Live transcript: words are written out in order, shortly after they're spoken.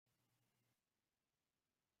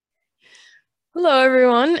Hello,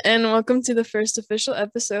 everyone, and welcome to the first official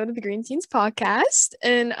episode of the Green Teens podcast.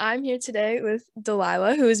 And I'm here today with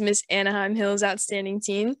Delilah, who is Miss Anaheim Hill's outstanding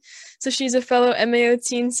teen. So she's a fellow MAO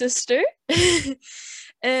teen sister.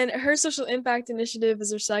 And her social impact initiative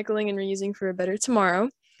is recycling and reusing for a better tomorrow.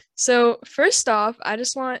 So, first off, I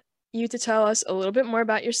just want you to tell us a little bit more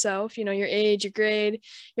about yourself, your age, your grade,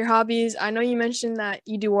 your hobbies. I know you mentioned that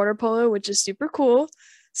you do water polo, which is super cool.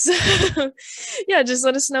 So, yeah, just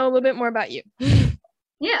let us know a little bit more about you.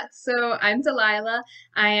 Yeah, so I'm Delilah.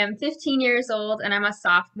 I am 15 years old and I'm a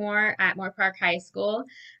sophomore at Moore Park High School.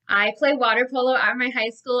 I play water polo at my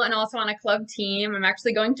high school and also on a club team. I'm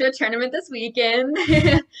actually going to a tournament this weekend.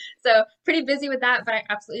 So pretty busy with that, but I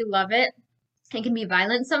absolutely love it. It can be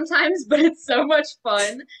violent sometimes, but it's so much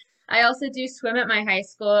fun. I also do swim at my high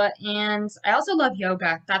school and I also love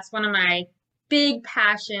yoga. That's one of my big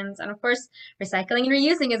passions. And of course, recycling and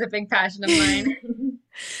reusing is a big passion of mine.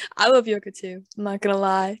 I love yoga too. I'm not gonna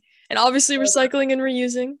lie. And obviously recycling and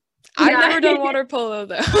reusing. I've Yeah. never done water polo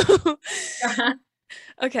though.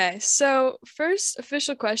 Okay, so first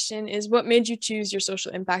official question is what made you choose your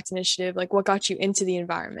social impact initiative? Like what got you into the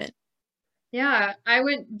environment? Yeah, I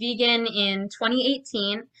went vegan in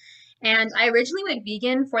 2018, and I originally went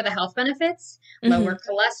vegan for the health benefits, Hmm. lower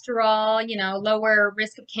cholesterol, lower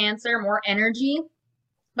risk of cancer, more energy.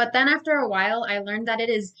 But then after a while, I learned that it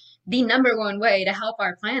is the number one way to help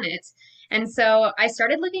our planet. And so I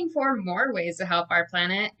started looking for more ways to help our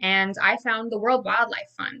planet, and I found the World Wildlife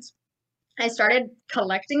Fund. I started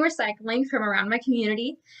collecting recycling from around my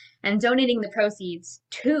community and donating the proceeds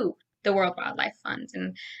to the World Wildlife Fund.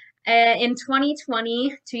 And in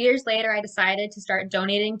 2020, 2 years later, I decided to start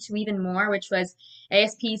donating to even more, which was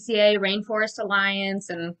ASPCA, Rainforest Alliance,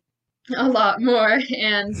 and a lot more.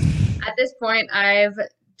 And at this point, I've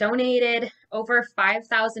donated over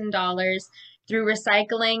 $5,000 through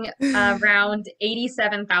recycling around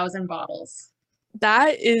 87,000 bottles.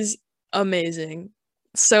 That is amazing.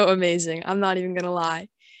 So amazing. I'm not even gonna lie.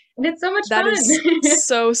 And it's so much That fun.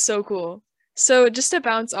 is so cool. So just to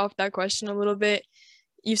bounce off that question a little bit,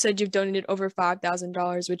 you said you've donated over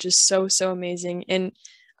 $5,000, which is so amazing. And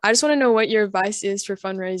I just want to know what your advice is for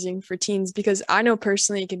fundraising for teens, because I know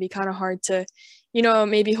personally it can be kind of hard to,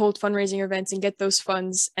 maybe hold fundraising events and get those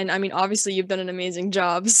funds. And I mean, obviously you've done an amazing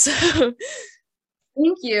job. So,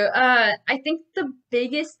 Thank you. I think the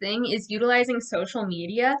biggest thing is utilizing social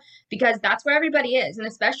media because that's where everybody is. And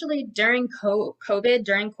especially during COVID,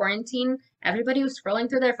 during quarantine, everybody was scrolling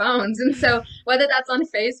through their phones. And so whether that's on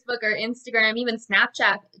Facebook or Instagram, even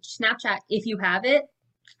Snapchat, if you have it,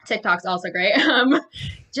 TikTok's also great.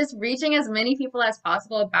 Just reaching as many people as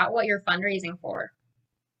possible about what you're fundraising for.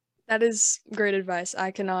 that is great advice.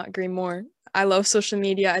 I cannot agree more. I love social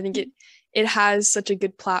media. I think it has such a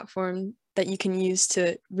good platform that you can use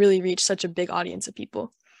to really reach such a big audience of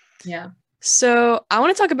people. Yeah. So I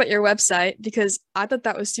want to talk about your website because I thought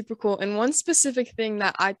that was super cool. And one specific thing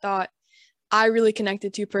that I thought I really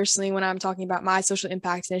connected to personally when I'm talking about my social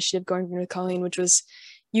impact initiative going through Colleen, which was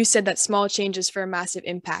you said that small changes for a massive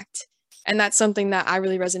impact. And that's something that I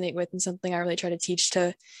really resonate with and something I really try to teach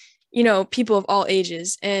to, people of all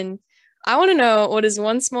ages. And I want to know what is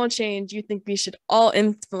one small change you think we should all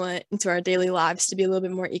implement into our daily lives to be a little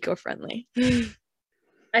bit more eco-friendly?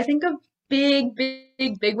 I think a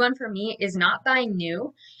big one for me is not buying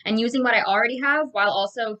new and using what I already have while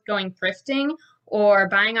also going thrifting or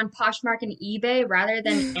buying on Poshmark and eBay rather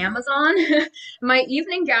than Amazon. My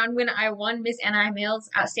evening gown when I won Miss Anaheim Hill's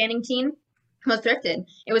Outstanding Teen was thrifted.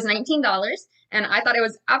 It was $19 and I thought it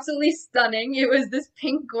was absolutely stunning. It was this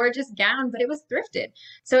pink, gorgeous gown, but it was thrifted.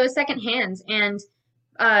 So it was secondhand. And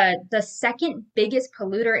the second biggest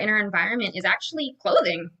polluter in our environment is actually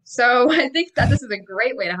clothing. So I think that this is a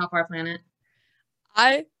great way to help our planet.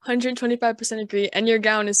 I 125% agree. And your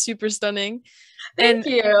gown is super stunning. Thank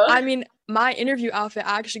And you. I mean, my interview outfit,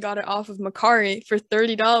 I actually got it off of Macari for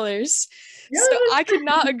 $30. So I Yes. could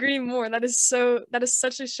not agree more. That is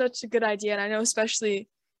such a good idea. And I know especially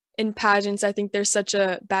in pageants, I think there's such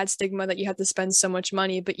a bad stigma that you have to spend so much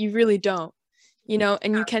money, but you really don't.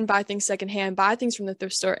 And you can buy things secondhand, buy things from the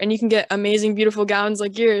thrift store, and you can get amazing, beautiful gowns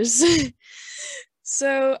like yours.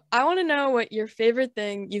 So I want to know what your favorite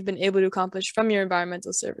thing you've been able to accomplish from your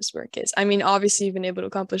environmental service work is. I mean, obviously you've been able to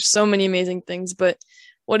accomplish so many amazing things, but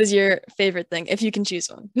what is your favorite thing if you can choose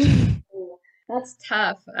one? That's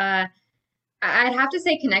tough. I'd have to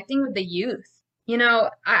say connecting with the youth.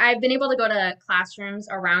 I've been able to go to classrooms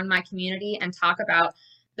around my community and talk about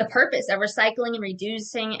the purpose of recycling and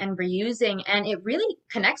reducing and reusing. And it really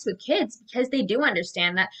connects with kids because they do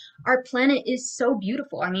understand that our planet is so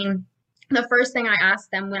beautiful. I mean, the first thing I ask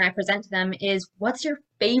them when I present to them is, what's your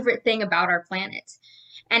favorite thing about our planet?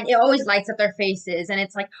 And it always lights up their faces. And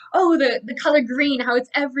it's like, oh, the color green, how it's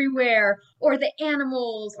everywhere, or the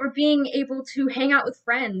animals, or being able to hang out with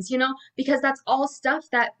friends, because that's all stuff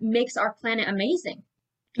that makes our planet amazing.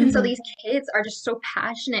 And so Mhm. these kids are just so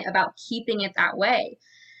passionate about keeping it that way.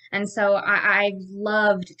 And so I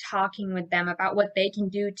loved talking with them about what they can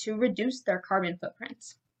do to reduce their carbon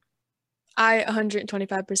footprints. I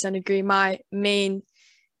 125% agree. My main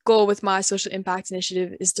goal with my social impact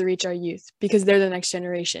initiative is to reach our youth because they're the next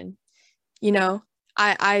generation. You know,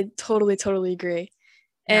 I totally, totally agree.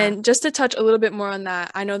 Yeah. And just to touch a little bit more on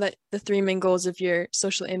that, I know that the three main goals of your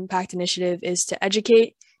social impact initiative is to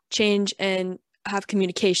educate, change, and have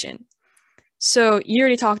communication. So you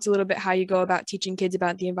already talked a little bit how you go about teaching kids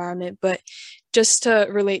about the environment, but just to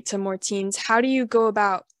relate to more teens, how do you go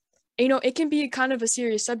about, it can be kind of a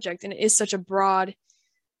serious subject and it is such a broad,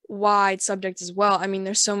 wide subject as well. I mean,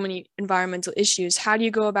 there's so many environmental issues. How do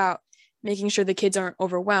you go about making sure the kids aren't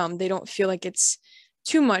overwhelmed? They don't feel like it's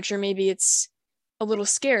too much or maybe it's a little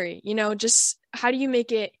scary, just how do you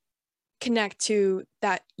make it connect to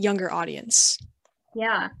that younger audience?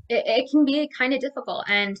 Yeah, it can be kind of difficult.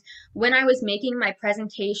 And when I was making my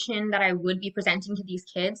presentation that I would be presenting to these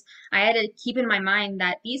kids, I had to keep in my mind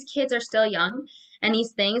that these kids are still young and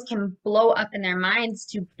these things can blow up in their minds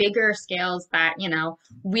to bigger scales that,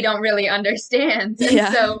 we don't really understand. And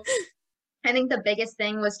Yeah. so I think the biggest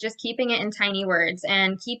thing was just keeping it in tiny words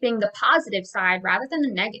and keeping the positive side rather than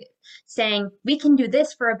the negative, saying we can do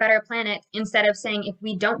this for a better planet instead of saying if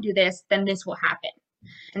we don't do this, then this will happen.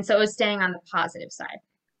 And so it was staying on the positive side.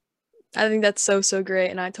 I think that's so, so great.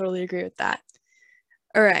 And I totally agree with that.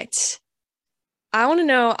 All right. I want to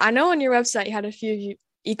know, I know on your website you had a few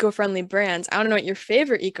eco-friendly brands. I want to know what your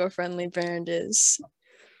favorite eco-friendly brand is.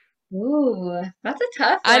 Ooh, that's a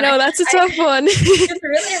tough I one. know that's a I tough one. it's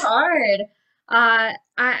really hard.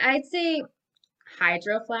 I'd say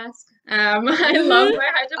Hydro Flask. I love Hmm. my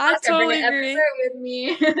Hydro I Flask. I bring it totally agree. everywhere with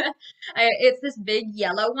me. It's this big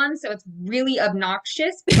yellow one, so it's really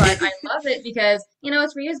obnoxious, but I love it because,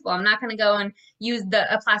 it's reusable. I'm not going to go and use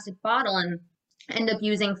a plastic bottle and end up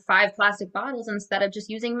using 5 plastic bottles instead of just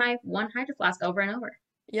using my one Hydro Flask over and over.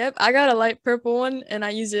 Yep, I got a light purple one and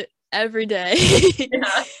I use it every day.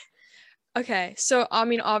 Yeah. Okay, so I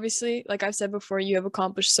mean, obviously, like I've said before, you have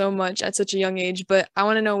accomplished so much at such a young age, but I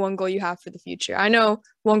want to know one goal you have for the future. I know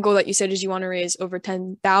one goal that you said is you want to raise over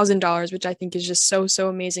 $10,000, which I think is just so, so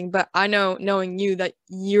amazing. But I know, knowing you, that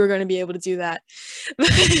you're going to be able to do that.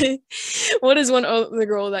 What is one other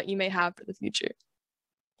goal that you may have for the future?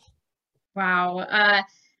 Wow.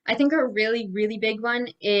 I think a really, really big one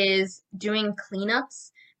is doing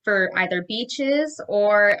cleanups for either beaches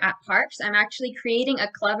or at parks. I'm actually creating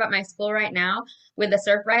a club at my school right now with the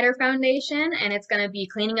Surfrider Foundation, and it's going to be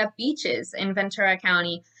cleaning up beaches in Ventura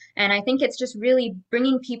County. And I think it's just really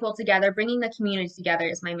bringing people together, bringing the community together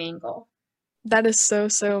is my main goal. That is so,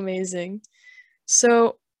 so amazing.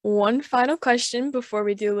 So, one final question before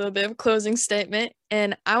we do a little bit of closing statement.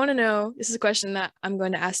 And I want to know, this is a question that I'm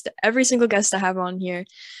going to ask to every single guest I have on here.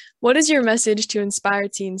 What is your message to inspire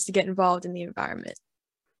teens to get involved in the environment?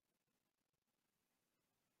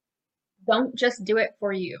 Don't just do it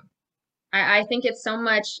for you. I think it's so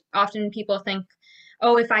much, often people think,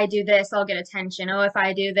 oh, if I do this, I'll get attention. Oh, if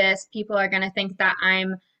I do this, people are going to think that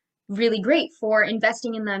I'm really great for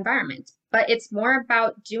investing in the environment. But it's more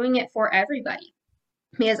about doing it for everybody.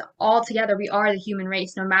 Because all together, we are the human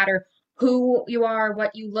race, no matter who you are,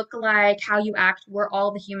 what you look like, how you act, we're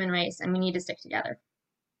all the human race, and we need to stick together.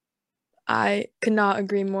 I could not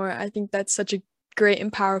agree more. I think that's such a great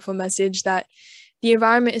and powerful message that the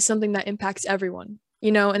environment is something that impacts everyone,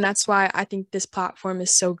 and that's why I think this platform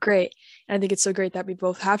is so great. And I think it's so great that we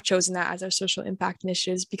both have chosen that as our social impact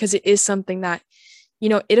initiatives because it is something that,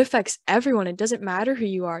 it affects everyone. It doesn't matter who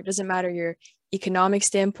you are, it doesn't matter your economic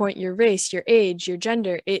standpoint, your race, your age, your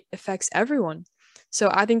gender, it affects everyone. So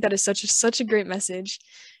I think that is such a great message.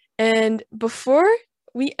 And before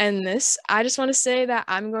we end this, I just want to say that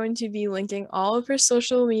I'm going to be linking all of her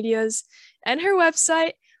social medias and her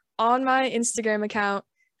website on my Instagram account.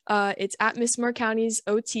 It's at Miss Moore County's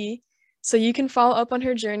OT. So you can follow up on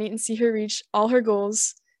her journey and see her reach all her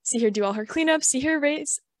goals, see her do all her cleanups, see her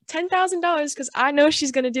raise $10,000 because I know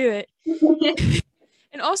she's going to do it.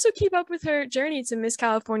 And also keep up with her journey to Miss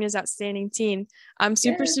California's Outstanding Teen. I'm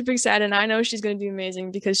super, Yeah. super excited, and I know she's going to do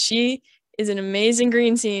amazing because she is an amazing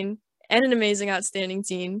green teen and an amazing outstanding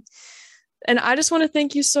teen. And I just want to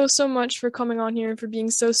thank you so, so much for coming on here and for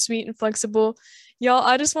being so sweet and flexible. Y'all,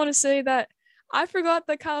 I just want to say that I forgot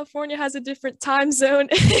that California has a different time zone.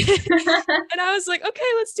 And I was like, okay,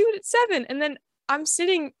 let's do it at 7. And then I'm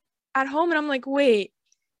sitting at home and I'm like, wait,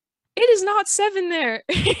 it is not 7 there.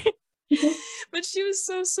 But she was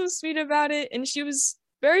so, so sweet about it. And she was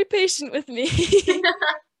very patient with me.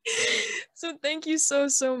 So thank you so,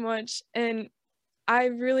 so much. And I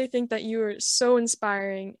really think that you are so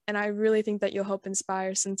inspiring. And I really think that you'll help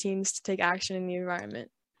inspire some teens to take action in the environment.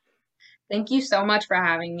 Thank you so much for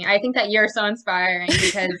having me. I think that you're so inspiring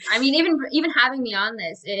because I mean, even having me on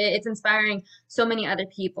this, it's inspiring so many other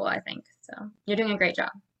people, I think. So you're doing a great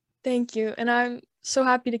job. Thank you. And I'm so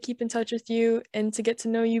happy to keep in touch with you and to get to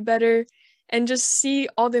know you better and just see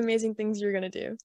all the amazing things you're going to do.